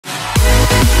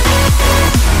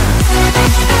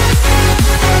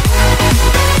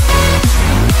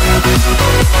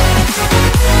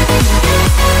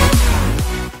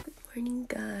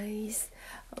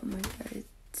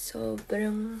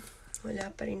sobrang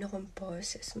wala pa rin akong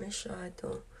boses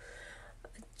masyado.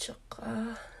 At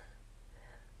saka,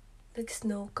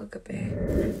 nag-snow kagabi.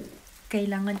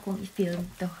 Kailangan kong i-film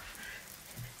to.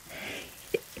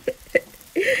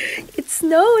 It's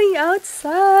snowing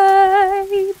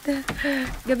outside!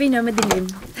 Gabi na, madilim.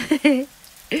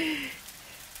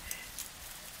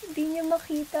 Hindi niya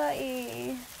makita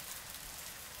eh.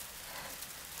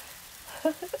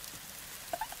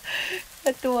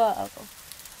 Natuwa ako.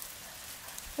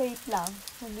 Wait lang.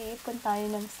 Mag-iipon tayo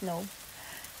ng snow.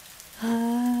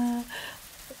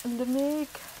 Ang lamig.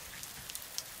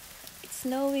 It's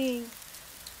snowing.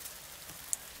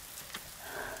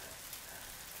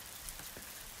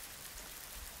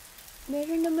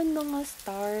 Meron naman mga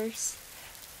stars.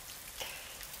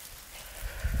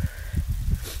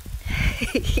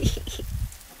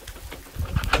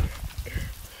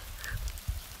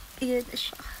 Ayan na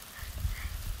siya.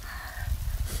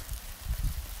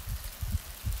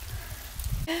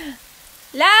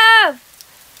 Love!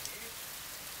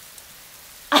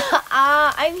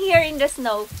 I'm here in the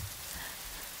snow.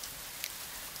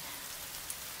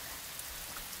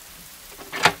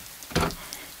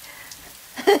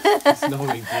 It's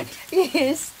snowing, right?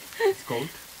 Yes. It's cold?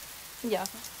 Yeah.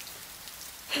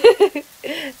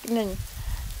 Tignan niyo.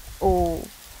 Oh.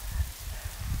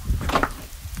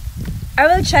 I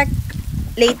will check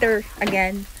later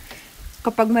again.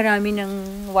 Kapag marami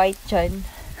ng white dyan.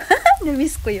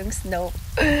 Na-miss ko yung snow.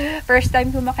 First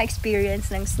time ko maka-experience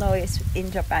ng snow is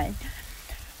in Japan.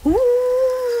 Woo!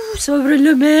 Sobrang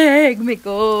lamig! My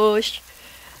gosh!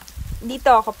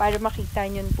 Dito ako para makita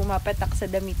nyo pumapatak sa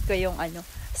damit ko yung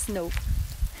snow.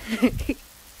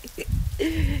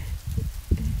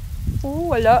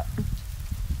 Wala.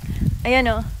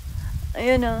 Ayan o.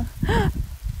 Ayan o.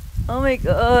 Oh my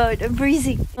god, I'm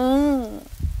freezing.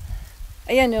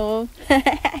 Ayan o.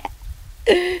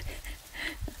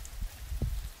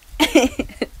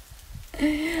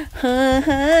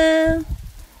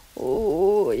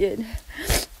 Ayan.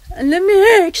 Ang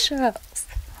lamig siya.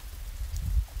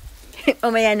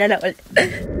 Mamaya na lang ulit.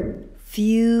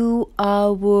 Few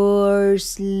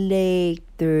hours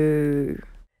later.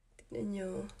 Tignan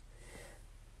nyo.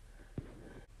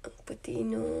 Ang puti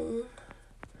nung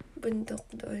bundok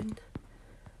doon.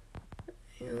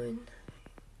 Ayun.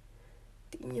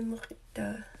 Hindi niya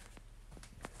makita.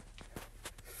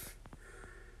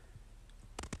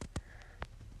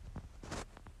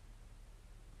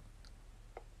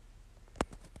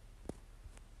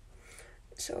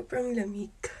 Sobrang lamig.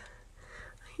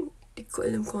 Hindi ko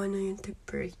alam kung ano yung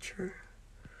temperature.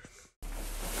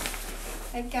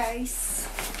 Hi guys!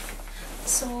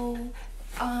 So,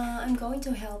 I'm going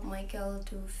to help Michael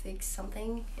to fix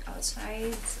something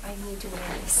outside. I need to wear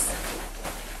this.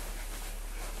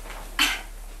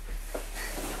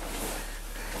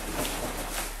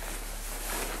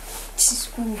 This is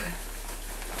cool.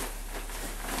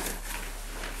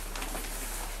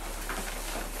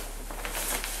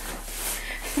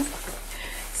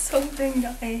 Sobrang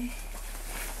laki.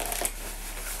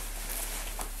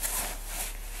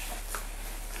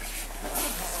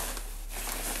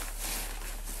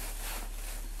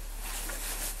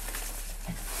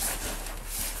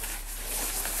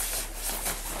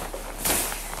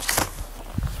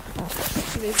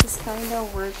 This is kind of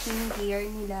working gear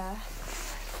nila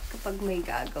kapag may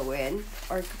gagawin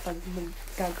or kapag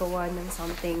maggagawa ng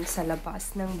something sa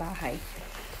labas ng bahay.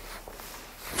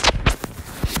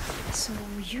 So,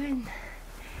 yun.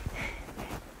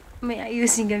 May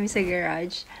ayusin kami sa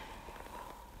garage.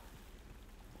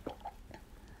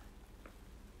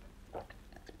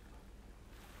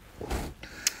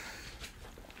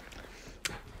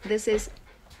 This is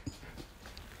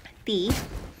tea.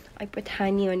 I put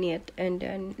honey on it and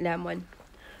then lemon.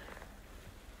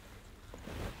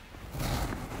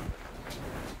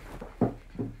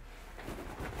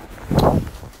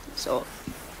 So,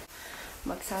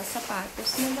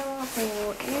 magsasapatos na lang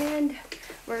ako and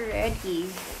we're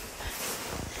ready.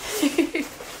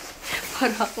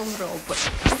 Para akong robot.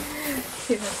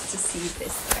 You have to see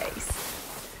this, guys.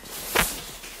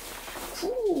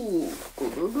 Ooh.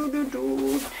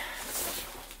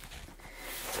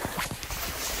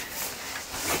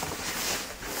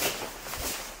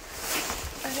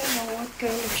 I don't know what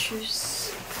kind of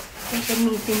shoes yung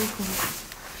gamitin ko.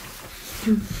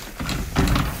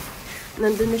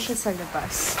 Nandun na siya sa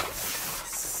labas.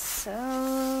 So,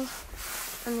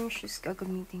 anong shoes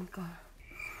gagamitin ko?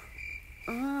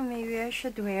 Maybe I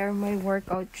should wear my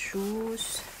workout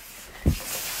shoes.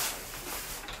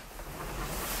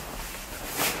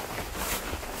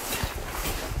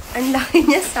 Ang laki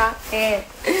niya sa akin.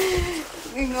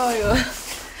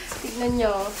 Tingnan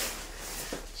nyo.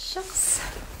 Shucks.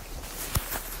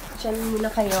 Diyan muna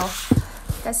kayo.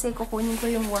 Kasi kukunin ko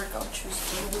yung workout shoes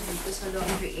ko dito sa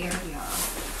laundry area.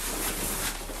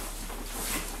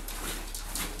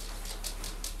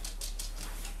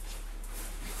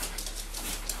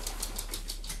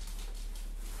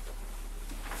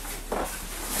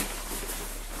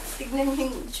 Tignan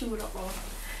niyo yung itsura ko.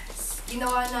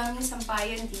 Ginawa namin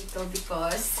sampayan dito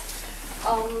because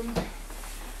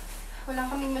wala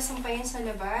kaming masampayan sa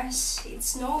labas.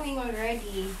 It's snowing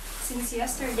already since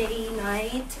yesterday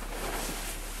night.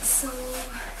 So,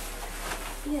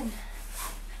 yan.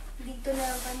 Dito na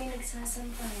lang kami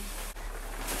nagsasampay.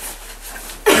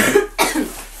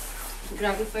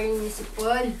 Grabe pa yung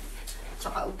nisipol.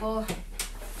 Tsaka upo.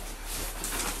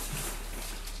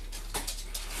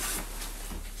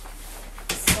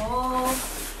 So,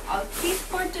 outfit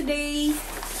for today.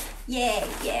 Yeah,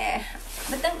 yeah.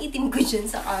 Ba't ang itim ko dyan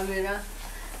sa camera?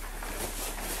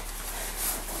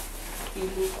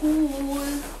 Feeling cool.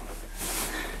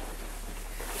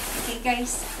 Okay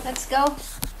guys, let's go.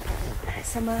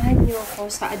 Samahan niyo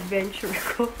ako sa adventure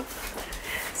ko.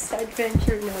 Sa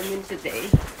adventure namin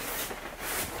today.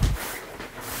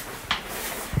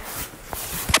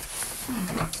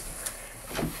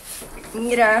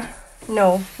 Mira.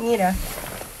 No, Mira.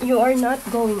 You are not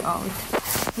going out.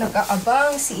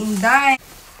 Nag-aabang si Inday.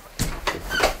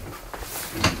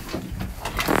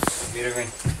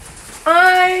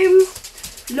 I'm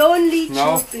lonely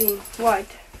shopping. What?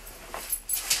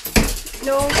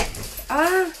 No.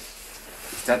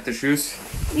 Is that the shoes?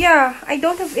 Yeah, I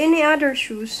don't have any other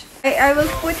shoes. I will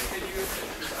put...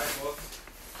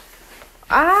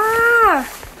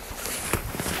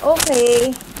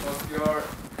 Okay. Because your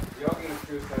jogging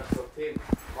shoes are so thin.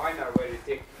 Mine are very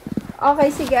thick. Okay,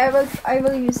 sige, I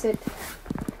will use it.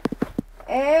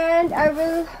 And I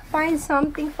will find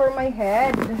something for my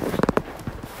head.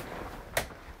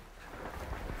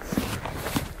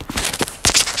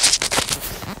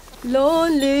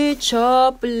 Lonely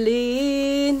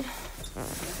Chaplin.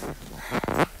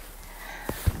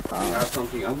 You have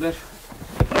something under?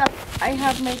 Yep, I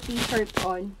have my t-shirt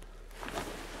on.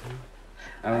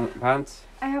 Pants?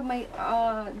 I have my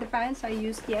the pants I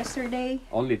used yesterday.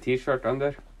 Only t-shirt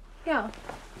under? Yeah.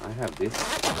 I have this.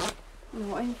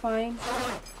 No, I'm fine.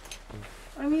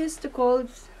 I'm used to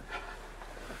colds.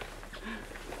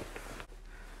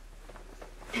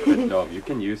 No, you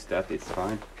can use that, it's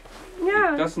fine.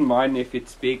 Yeah. It doesn't mind if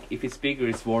it's big. If it's bigger,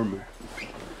 it's warmer.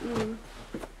 Mm.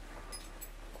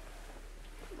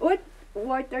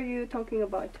 What are you talking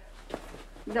about?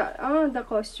 The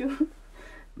costume.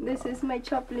 This is my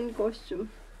Chaplin costume.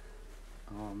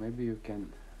 Oh, maybe you can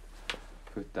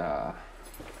put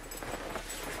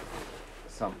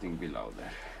something below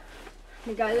there.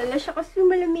 Nag-aalala siya kasi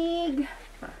malamig.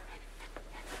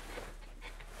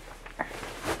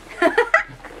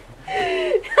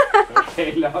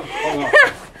 Okay, love. Come on.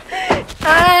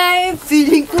 I'm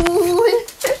feeling cool.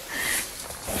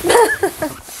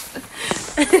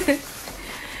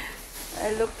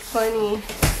 I look funny.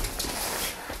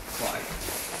 Why?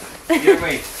 Yeah,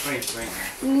 wait.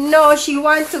 No, she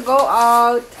wants to go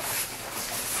out.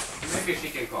 Maybe she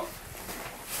can come.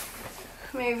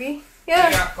 Maybe.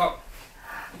 Yeah. Yeah, come.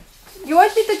 You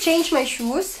want me to change my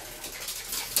shoes?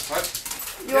 What?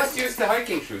 You Just use the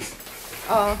hiking shoes.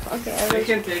 Oh, okay. I They will.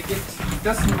 can take it. It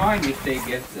doesn't mind if they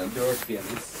get dirty, and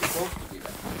it's supposed to be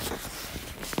that.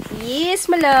 Yes,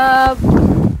 my love.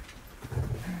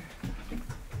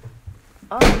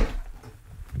 Oh.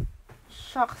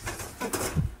 Shucks.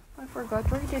 I forgot.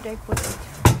 Where did I put it?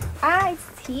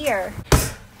 It's here.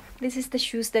 This is the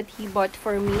shoes that he bought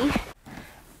for me.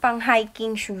 Pang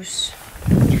hiking shoes.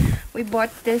 We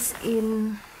bought this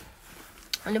in...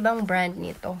 Ano bang brand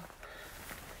nito?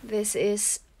 This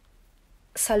is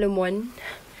Salomon.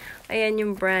 Ayan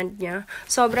yung brand niya.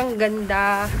 Sobrang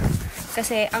ganda.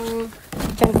 Kasi ang...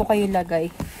 Diyan ko kayo lagay.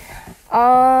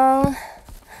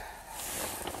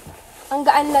 Ang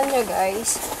gaan lang niya,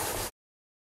 guys.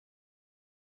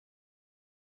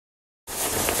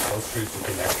 Those shoes you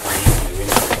can actually use in the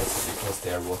winter also because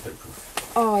they are waterproof.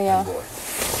 Oh, yeah. And warm.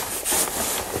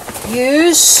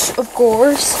 Yes, of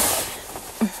course.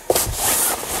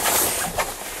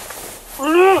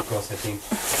 Because I think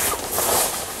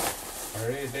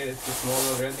are they too small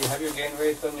already? Have you gained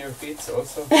weight on your feet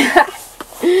also?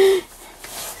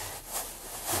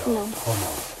 No. Come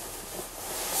on.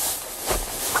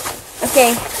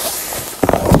 Okay.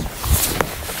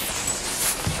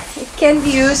 It can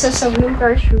be used as a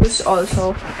winter shoes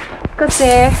also.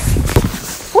 Kasi,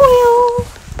 well,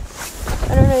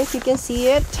 I don't know if you can see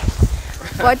it,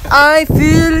 but I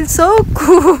feel so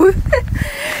cool.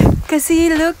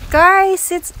 Kasi look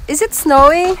guys, is it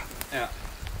snowing? Yeah.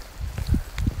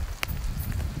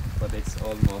 But it's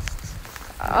almost.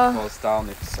 When it falls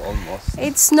down, it's almost.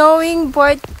 It's snowing,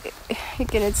 but you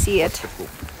cannot see it.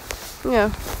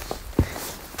 Yeah.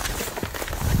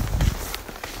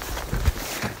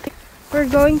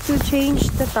 We're going to change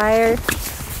the tire.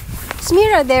 Is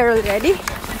Mira there already?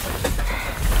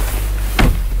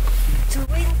 To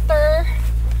winter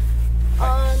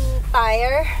on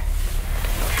tire.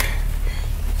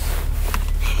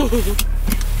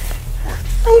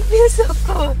 I feel so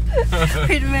cold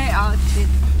with my outfit.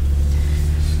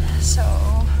 So,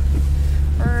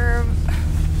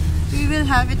 we will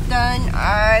have it done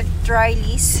at dry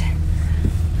lease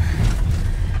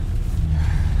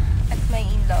at my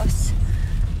in-laws.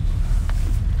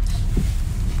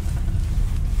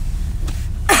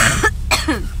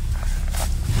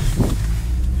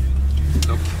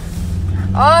 Look,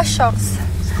 Oh, shucks.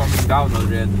 it's coming down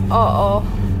already. Oo.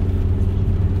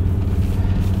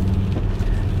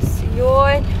 So,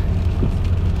 yun.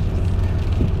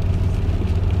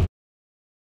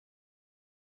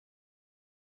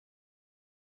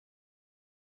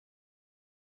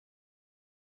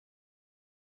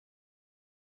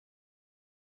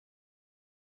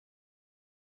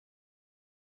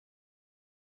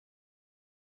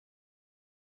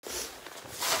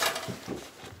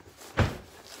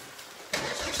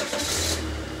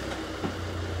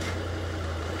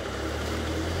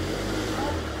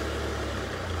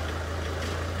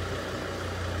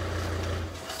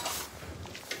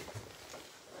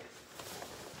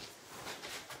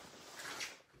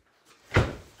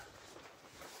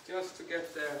 Just to get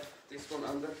this one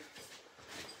under.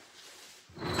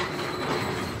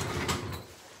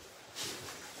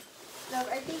 Look,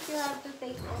 I think you have to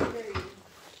take all the ring.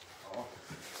 Oh.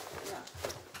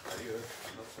 Yeah. Are you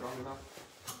not strong enough?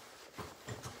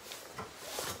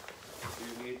 Do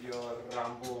you need your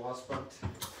Rambo husband?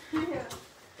 Yeah.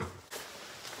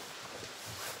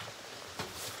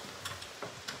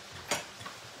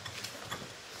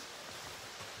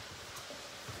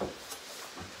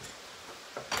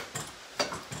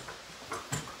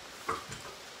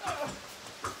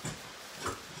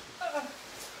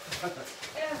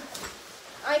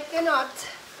 I cannot.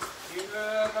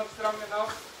 You're not strong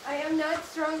enough? I am not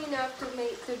strong enough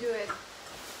to do it.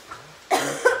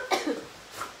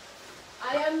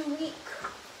 I am weak.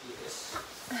 Yes.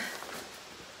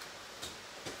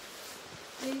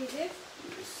 Do you need this?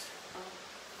 Yes.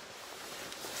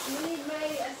 Do you need my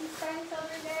assistance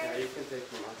over Yeah, there? you can take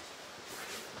them out.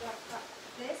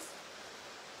 This?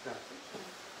 Yeah.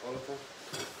 All of them.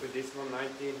 With this one,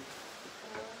 19.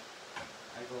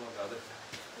 I go on the other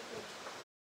side.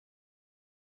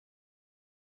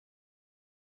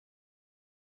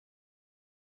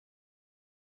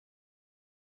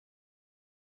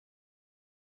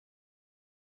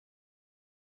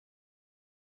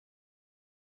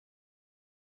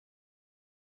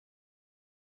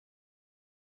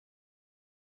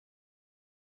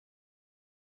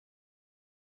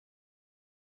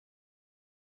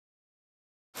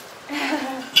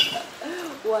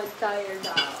 One tire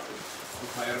down.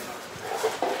 Fire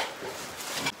now.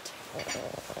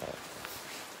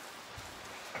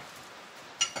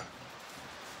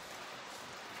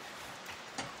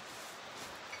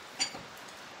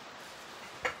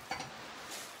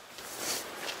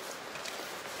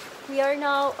 We are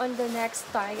now on the next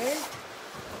tire.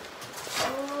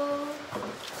 Oh,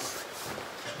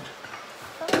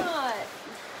 God.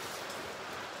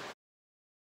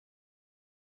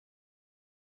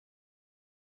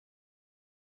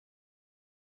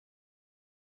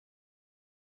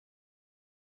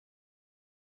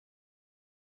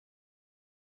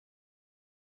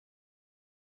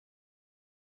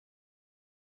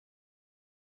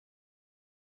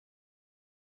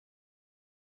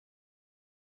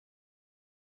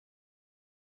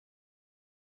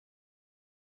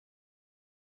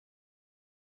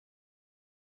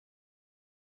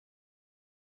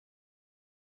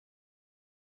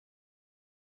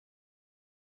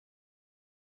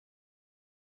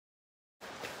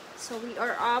 So we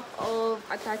are up of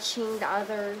attaching the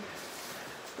other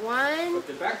one. But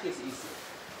the back is easy.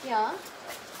 Yeah.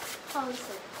 How is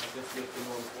it? I just let them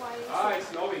on. Why is Ah, it? it's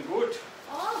snowing good.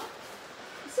 Oh,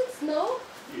 is it snow?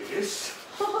 Yes.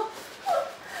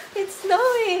 It's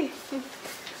snowy.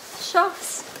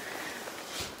 Shucks.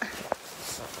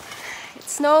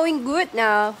 It's snowing good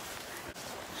now.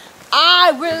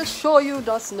 I will show you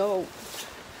the snow.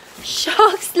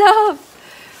 Shucks, love.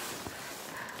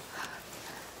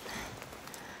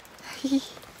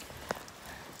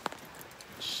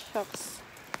 Shucks.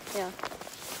 Yeah.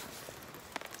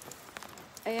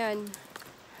 Ayan.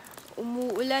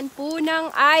 Umuulan po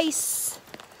ng ice.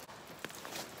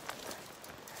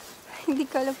 Hindi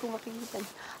ko alam kung makikita.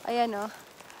 Ayan o.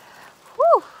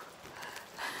 Whew!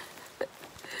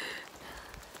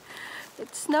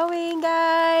 It's snowing,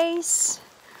 guys.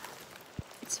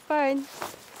 It's fun.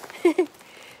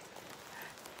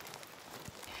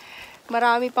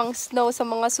 Marami pang snow sa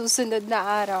mga susunod na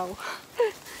araw.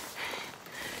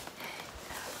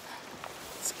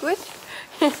 It's good.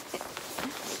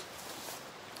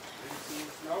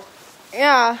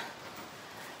 Yeah.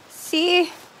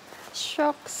 See?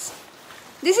 Shocks.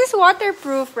 This is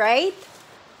waterproof, right?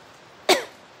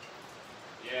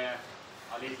 Yeah,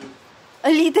 a little.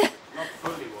 A little. Not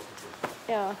fully waterproof.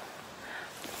 Yeah.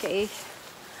 Okay.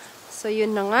 So,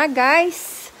 yun na nga,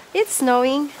 guys. It's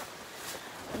snowing.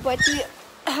 But we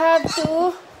have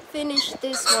to finish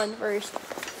this one first.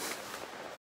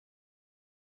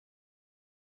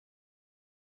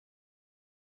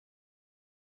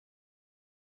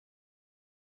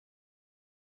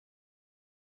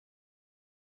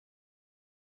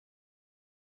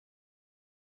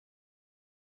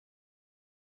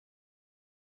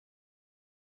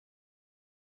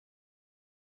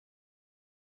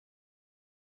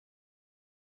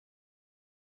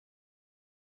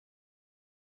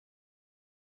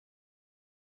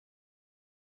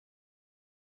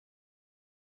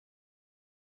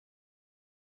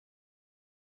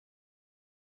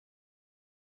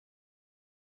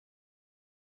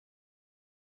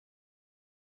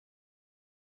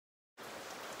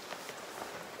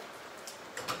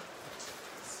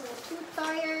 So, 2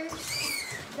 tires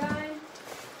done.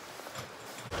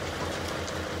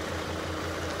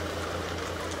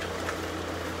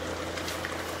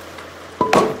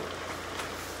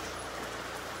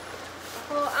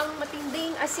 Ako ang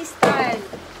matinding assistant.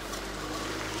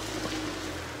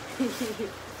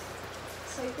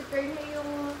 So, ito-turn na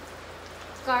yung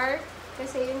car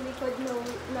kasi yung likod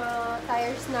na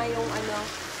tires na yung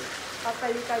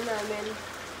papalitan namin.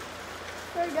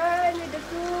 We're done with the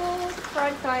 2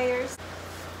 front tires.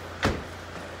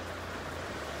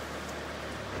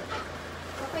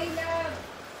 Okay, love.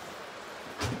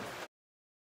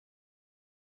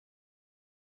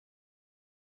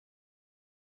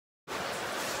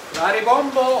 Ari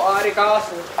bombo, ari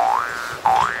kaso.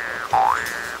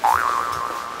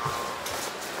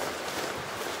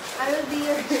 I will be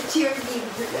your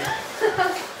cheerleader.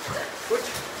 Good.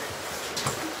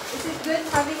 Is it good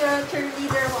having a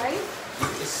cheerleader wife?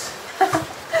 Yes.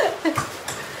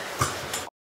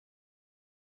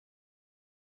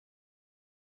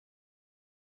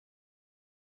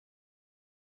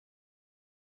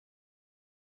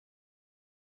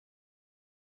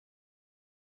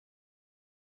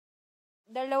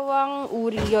 Dalawang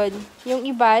uri yun. Yung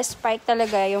iba, spike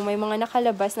talaga, yung may mga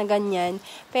nakalabas na ganyan.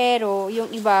 Pero, yung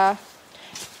iba,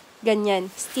 ganyan.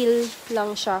 Steel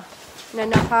lang siya. Na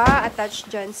naka-attach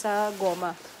dyan sa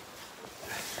goma.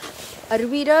 Are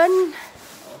we done?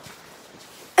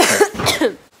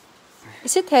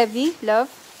 Is it heavy,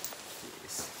 love?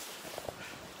 Yes.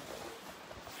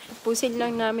 Pusin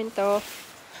lang namin to.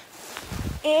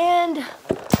 And,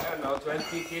 I don't know,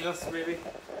 20 kilos maybe.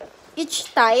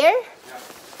 each tire? Yeah.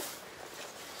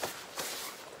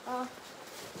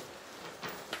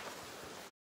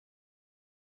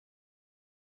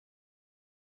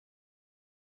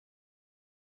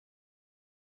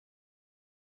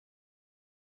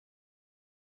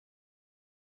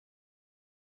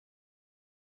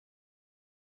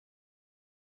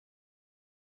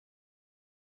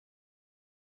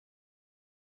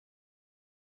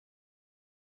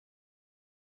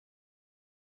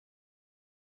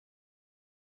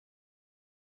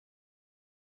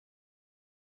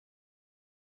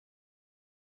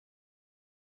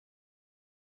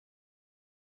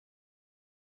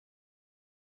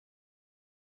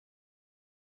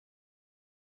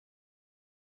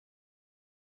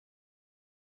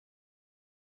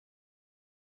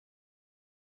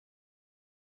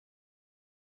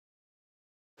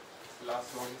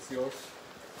 Last one is yours.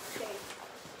 Okay.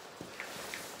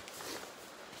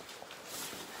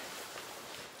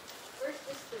 Where's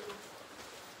this to?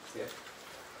 Yeah.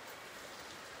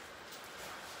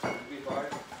 Be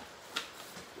hard.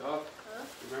 Love, Huh?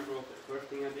 remember what the first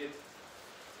thing I did?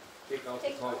 Take out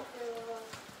Take the top. out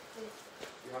this.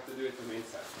 You have to do it from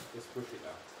inside. Just push it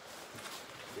out.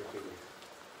 Your finger.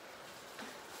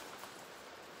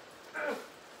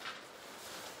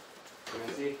 Can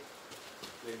I see?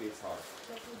 Maybe it's hard.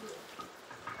 Let me do it.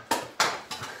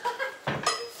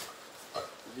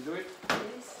 Did you do it?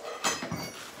 Yes.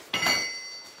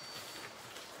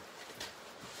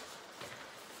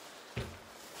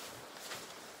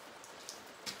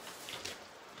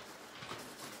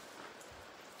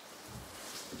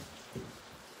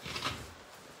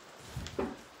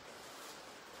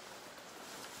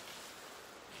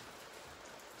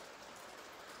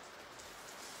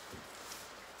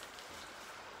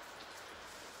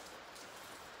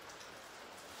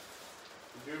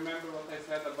 remember what I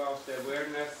said about the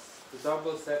awareness, the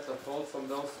double set of bolts on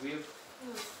those wheels?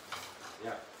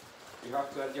 Yeah. You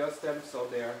have to adjust them so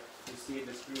you see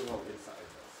the screw hole inside.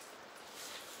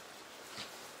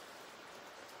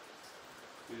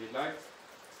 Do you like?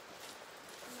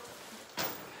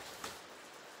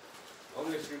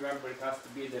 Always remember it has to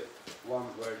be the one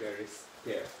where there is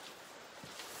tear.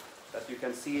 That you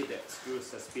can see the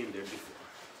screws has been there before.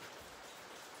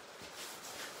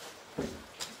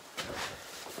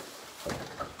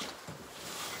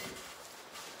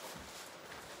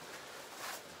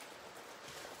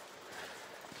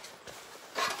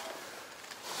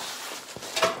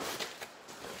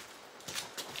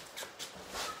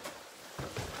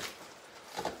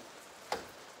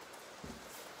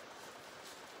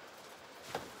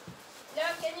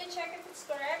 Can you check if it's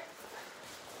correct?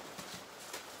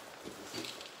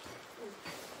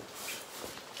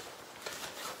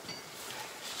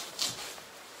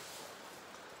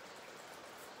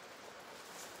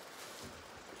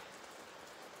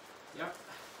 Yeah.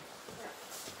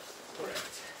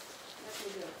 Correct. Let me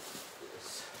do it. Yes.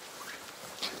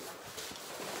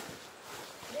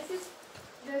 This is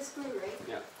the screw, right?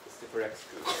 Yeah, it's the correct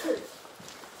screw.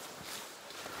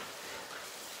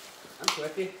 I'm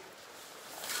sweaty.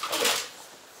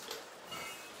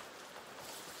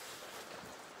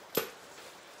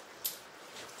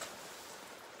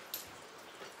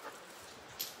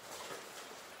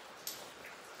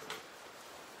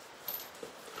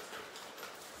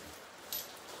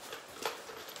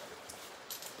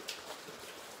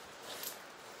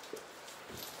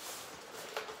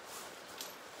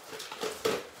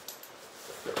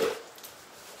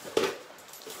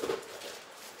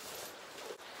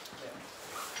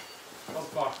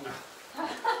 Partner.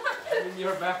 In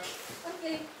your back.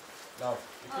 Okay. No,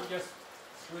 you can just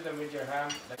screw them with your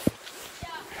hand.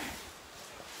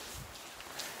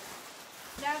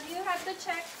 Now you have to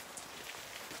check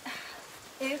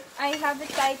if I have it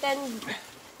tightened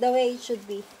the way it should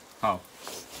be How?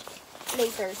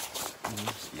 later.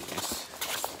 Yes.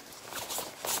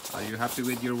 Are you happy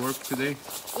with your work today?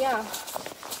 Yeah.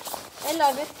 I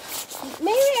love it.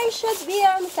 Maybe I should be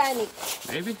a mechanic.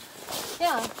 Maybe.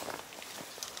 Yeah.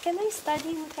 Can I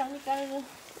study mechanical?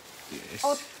 Yes.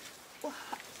 Oh,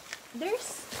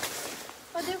 there's,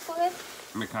 what do you call it?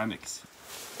 Mechanics.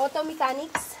 Auto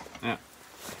mechanics? Yeah.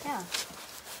 Yeah.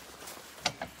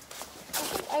 I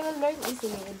think I will learn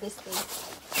easily with this thing.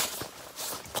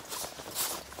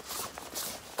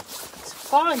 It's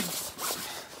fun.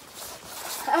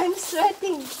 I'm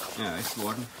sweating. Yeah, it's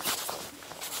warm.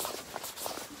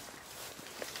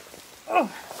 Oh.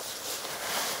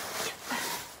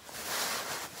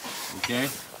 Okay.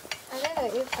 I don't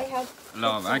know if I have...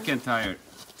 Love, I can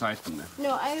tighten them.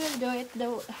 No, I will do it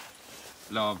though.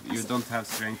 Love, you don't have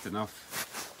strength enough.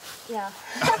 Yeah.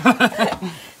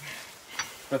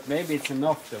 But maybe it's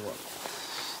enough the one.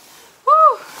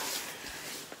 Woo!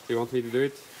 Do you want me to do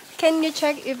it? Can you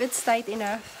check if it's tight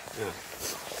enough? Yeah.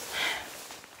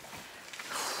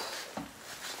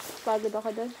 Pagod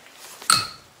ako doon.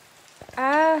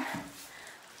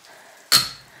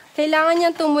 Kailangan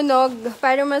niyang tumunog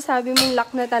para masabi mong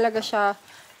lock na talaga siya.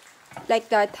 Like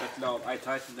that. But no, I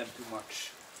tightened them too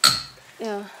much.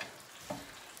 Yeah.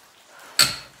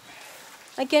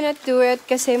 I cannot do it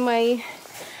kasi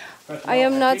I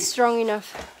am not strong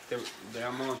enough. The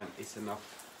amount is enough.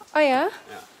 Oh yeah?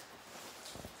 Yeah.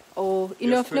 Oh,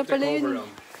 enough na pala yun.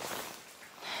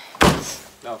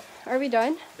 No. Are we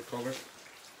done? The cover.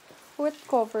 What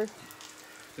cover?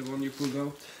 The one you pulled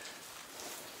out.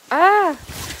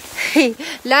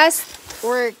 Last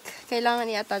work.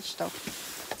 Kailangan i-attach to.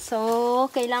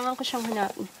 So, kailangan ko siyang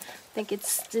hanapin. I think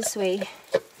it's this way.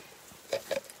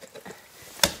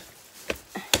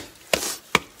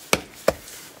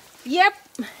 Yep!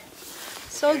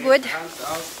 So Okay, good. hands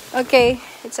out. Okay,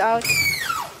 it's out.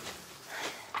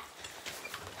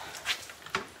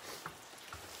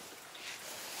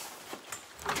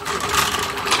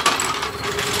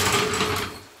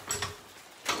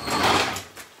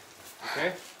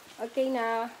 Okay. Okay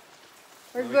na.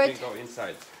 We're Now good. We can go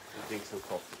inside and drink some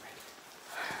coffee.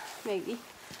 Maybe.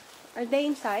 Are they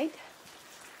inside?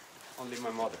 Only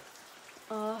my mother.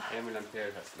 Emil and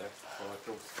Pierre has left for a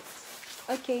cruise.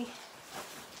 Okay.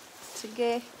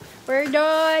 Sige. We're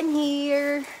done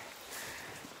here.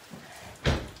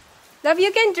 Love,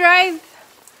 you can drive.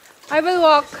 I will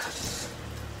walk.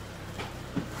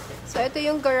 So, ito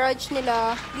yung garage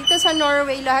nila. Dito sa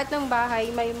Norway, lahat ng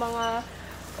bahay may mga,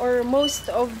 or most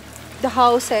of the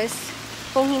houses,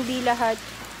 kung hindi lahat,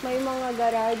 may mga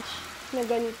garage na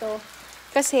ganito.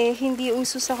 Kasi hindi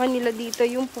uso sa kanila dito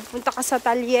yung pupunta ka sa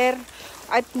talyer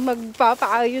at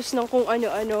magpapaayos ng kung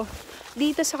ano-ano.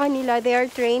 Dito sa kanila, they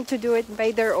are trained to do it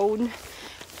by their own.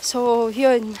 So,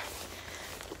 yun.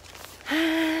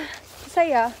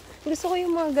 Saya. Gusto ko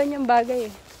yung mga ganyang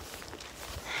bagay eh.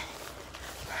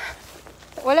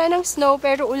 Wala nang snow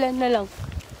pero ulan na lang.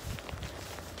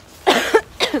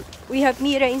 We have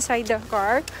Mira inside the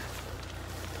car.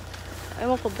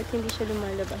 Ewan ko ba't hindi siya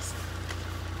lumalabas.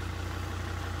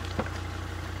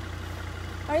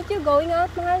 Aren't you going out,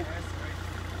 mahal?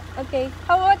 Okay.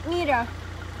 How about Mira?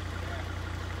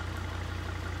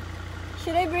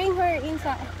 Should I bring her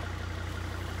inside?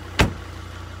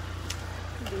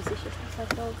 Busy siya sa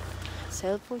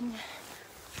cellphone niya.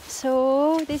 So,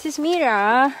 this is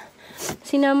Mira.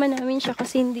 Sinama namin siya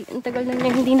kasi ang tagal na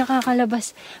niya hindi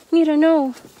nakakalabas. Mira,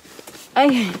 no. I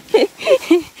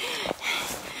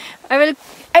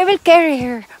will carry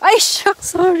her. Ay, shock,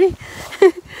 sorry.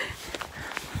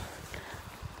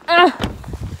 No.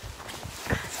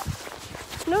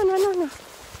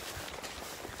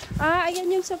 Ayan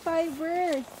yung sa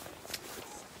fiber.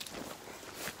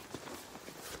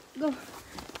 Go.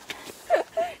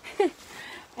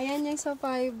 Ayan yung sa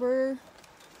fiber.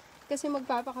 Kasi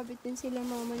magpapakabit din sila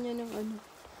mama niya ng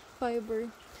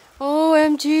fiber.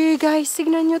 OMG, guys,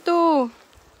 tignan nyo to.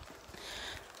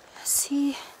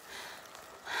 See?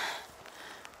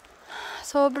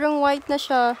 Sobrang white na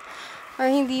siya. Or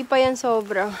hindi pa yan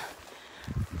sobra.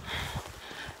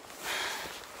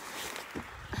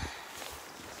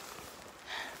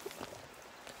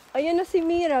 Ayan na si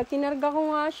Mira. Kinarga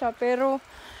ko nga siya. Pero,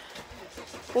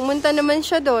 pumunta naman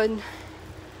siya doon.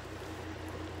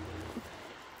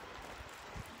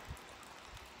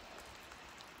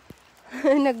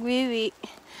 Nagwiwi.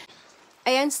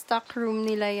 Ayan, stock room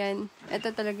nila yan.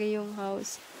 Ito talaga yung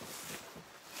house.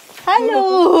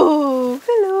 Hello!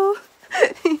 Hello!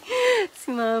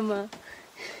 Si Mama.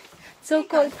 So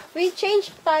cold. We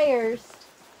changed tires.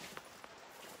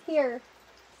 Here.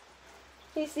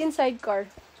 He's inside car.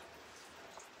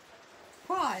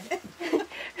 What?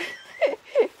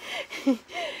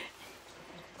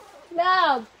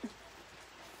 Love!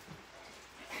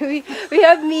 We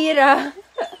have Mira.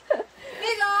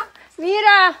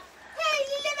 Mira! Hey,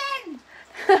 Liliman!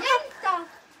 Enta!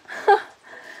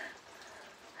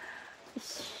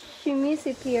 She miss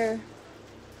it here.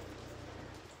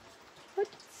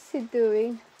 What's he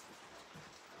doing?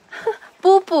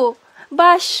 Poo-poo!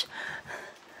 Bash!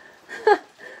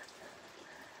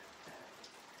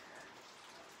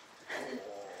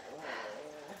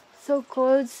 So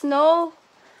cold. Snow.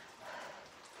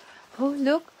 Oh,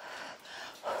 look.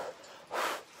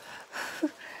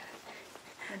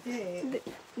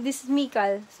 This is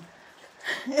Mikal.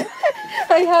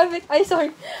 I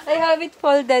have it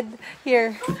folded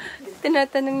here.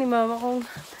 Tinatanong ni Mama kung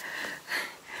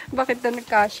bakit na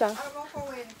nagkasya.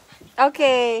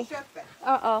 Okay.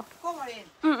 Oo.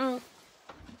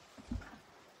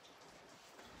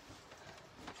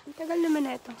 Ang tagal naman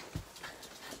na ito.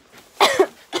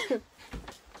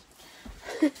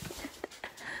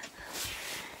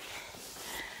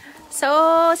 So,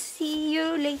 see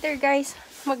you later, guys.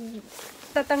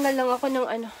 Magtatanggal lang ako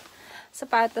ng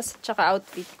sapatos at saka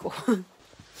outfit ko.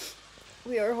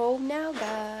 We are home now,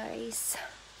 guys.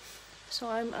 So,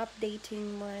 I'm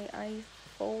updating my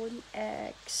iPhone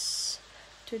X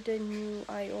to the new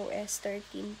iOS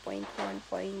 13.1.2.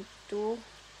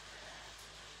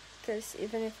 Because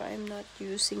even if I'm not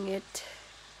using it,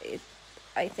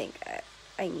 I think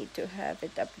I need to have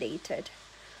it updated.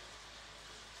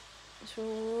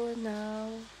 So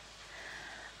now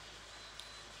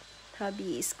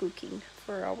hubby is cooking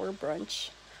for our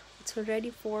brunch. It's already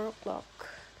 4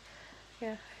 o'clock.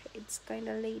 Yeah, it's kind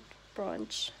of late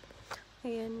brunch.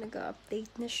 Ayan, nag-update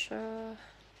na siya.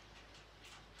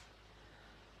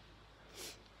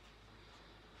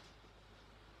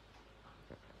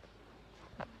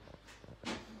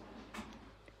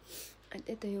 At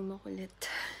ito yung makulit.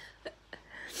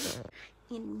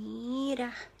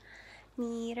 Mira.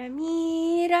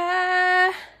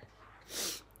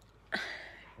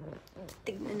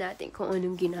 Tignan natin kung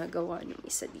anong ginagawa ng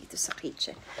isa dito sa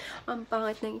kitchen. Ang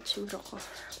pangat ng itsura ko.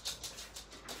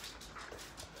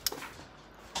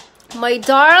 My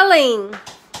darling!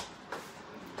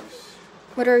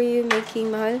 What are you making,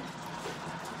 mahal?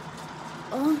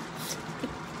 Oh.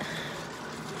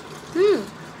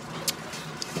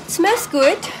 It smells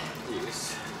good.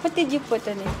 Yes. What did you put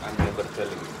on it? I'm never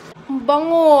telling you. Ang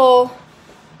bango!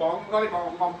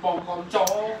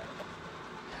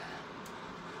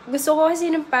 Gusto ko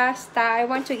kasi ng pasta. I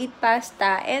want to eat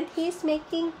pasta. And he's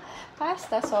making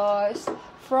pasta sauce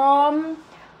from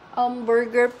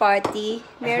burger patty.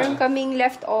 Meron kaming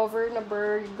leftover na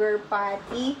burger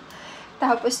patty.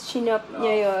 Tapos chinop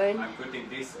niya yun. I'm putting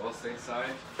this also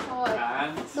inside. Hot.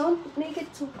 And Don't make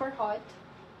it super hot.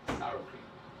 sour cream.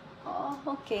 Oh,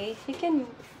 okay. You can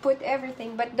put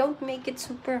everything, but don't make it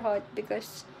super hot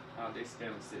because... Oh, this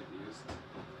can still be used.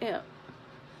 Yeah.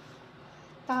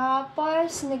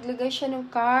 Tapos, naglagay siya ng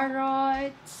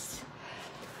carrots.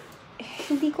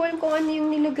 Hindi ko alam kung ano yung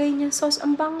nilagay niya sauce.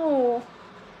 Ang bango.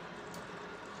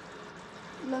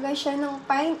 Naglagay siya ng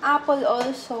pineapple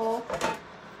also.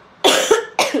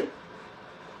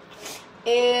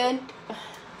 And,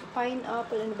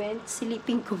 pineapple, ano ba yan?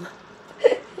 Silipin ko ba?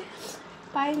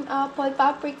 Pineapple,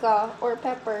 paprika, or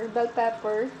pepper, bell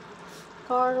pepper,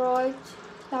 carrot,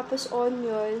 tapos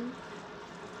onion.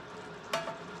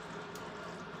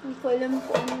 Hindi ko alam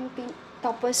kung anong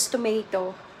tapos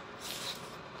tomato.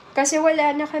 Kasi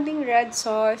wala na kaming red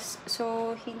sauce,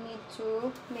 so he need to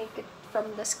make it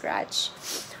from the scratch.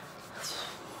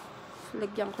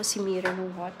 Lagyan ko si Mira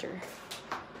ng water.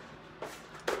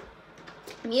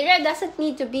 Mira doesn't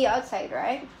need to be outside,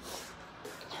 right?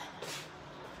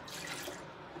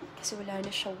 Kasi wala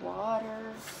na siya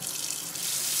water.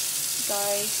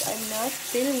 Guys, I'm not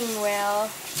feeling well.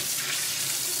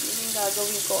 Yun yung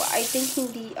gagawin ko. I think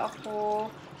hindi ako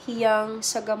hiyang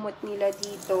sa gamot nila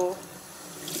dito.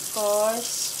 Because,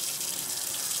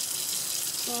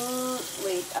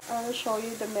 wait, I'll show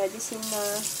you the medicine na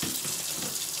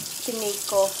tinake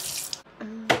ko.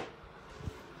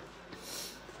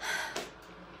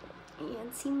 Ayan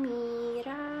si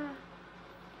Mira.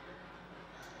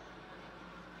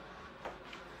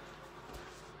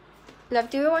 Love,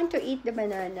 do you want to eat the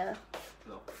banana?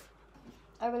 No.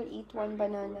 I will eat one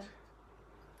banana.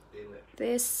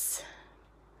 This.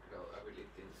 No, I will eat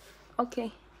this.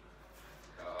 Okay.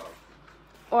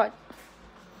 What?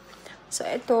 So,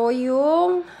 ito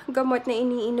yung gamot na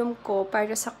iniinom ko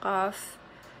para sa cough.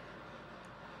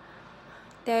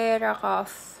 Tera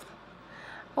cough.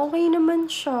 Okay naman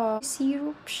siya.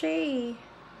 Syrup siya eh.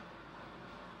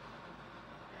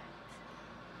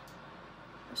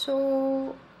 So,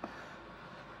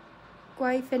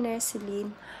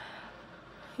 guaifenesilin.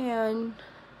 Ayan.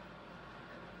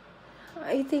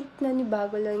 I think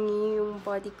nanibago lang yung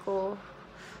body ko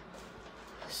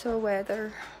sa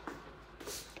weather.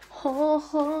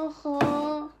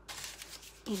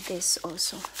 Eat this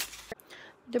also.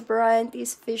 The brand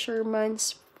is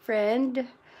Fisherman's Friend.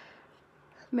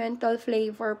 Mental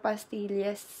flavor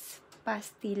pastilles.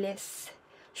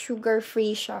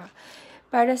 Sugar-free siya.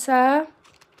 Para sa,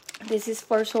 this is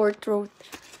for sore throat.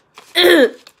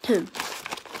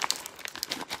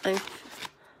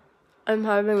 I'm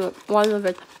having one of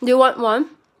it. Do you want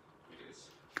one?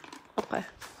 Yes. Okay.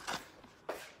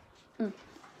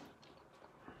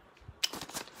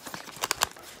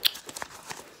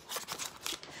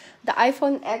 The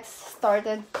iPhone X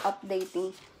started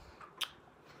updating.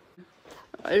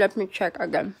 Let me check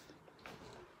again.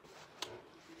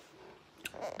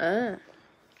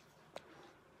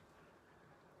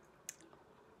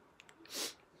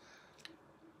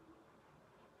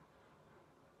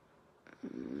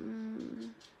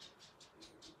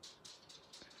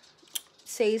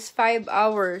 Says 5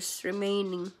 hours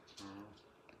remaining.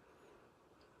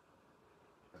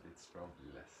 But it's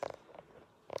probably less.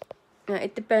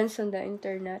 It depends on the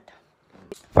internet.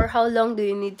 For how long do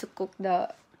you need to cook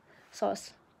the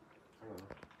sauce?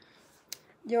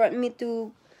 Do you want me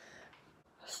to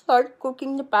start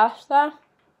cooking the pasta?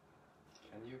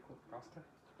 Can you cook pasta?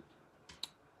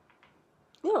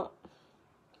 Yeah.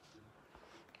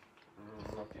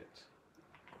 Not yet.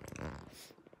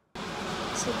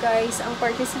 So guys, ang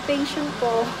participation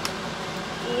ko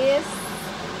is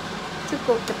to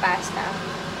cook the pasta.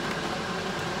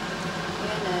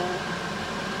 Ayan na.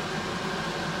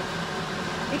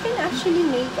 You can actually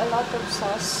make a lot of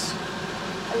sauce.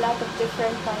 A lot of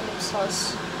different kind of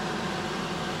sauce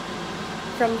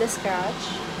from the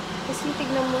scratch. Kasi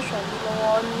tignan mo siya,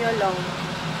 ginawa niya lang.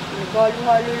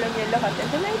 Nagalo-halo lang niya lahat. And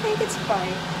then I think it's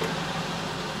fine.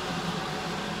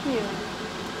 Yun.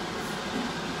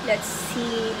 Let's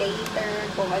see later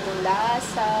kung anong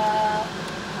lasa.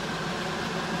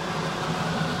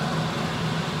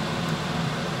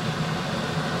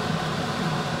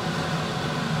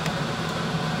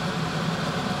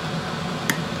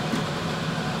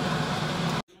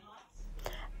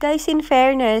 Guys, in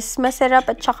fairness, masarap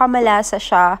at saka malasa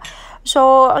siya.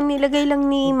 So, ang nilagay lang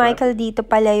ni Michael dito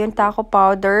pala yung taco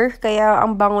powder. Kaya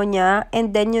ang bango niya.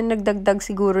 And then yung nagdagdag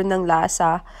siguro ng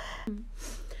lasa.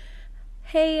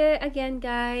 Hey again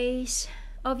guys.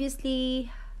 Obviously,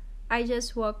 I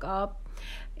just woke up.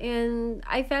 And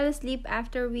I fell asleep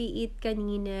after we eat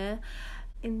kanina.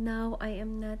 And now I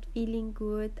am not feeling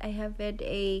good. I have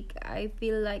headache. I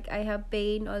feel like I have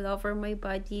pain all over my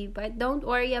body. But don't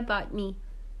worry about me.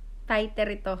 Tighter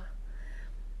ito.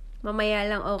 Mamaya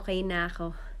lang okay na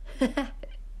ako.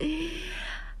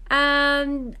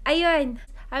 Ayun.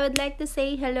 I would like to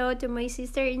say hello to my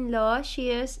sister-in-law. She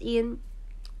is in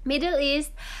Middle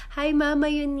East. Hi, Mama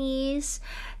Eunice.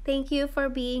 Thank you for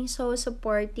being so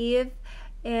supportive.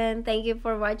 And thank you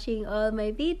for watching all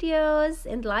my videos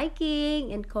and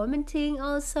liking and commenting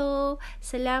also.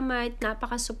 Salamat.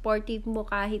 Napaka-supportive mo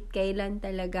kahit kailan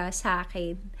talaga sa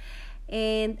akin.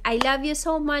 And I love you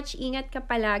so much. Ingat ka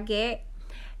palagi.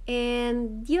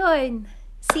 And yun.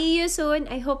 See you soon.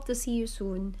 I hope to see you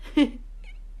soon.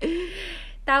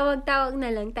 Tawag-tawag na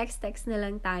lang. Text-text na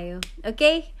lang tayo.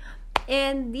 Okay?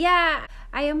 And yeah,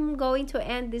 I am going to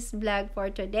end this vlog for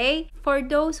today. For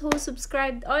those who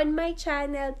subscribed on my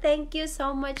channel, thank you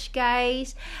so much,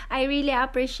 guys. I really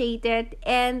appreciate it.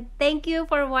 And thank you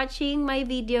for watching my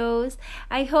videos.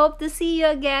 I hope to see you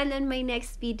again in my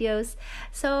next videos.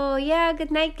 So yeah,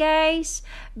 good night, guys.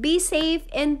 Be safe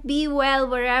and be well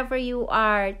wherever you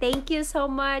are. Thank you so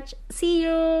much. See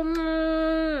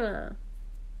you.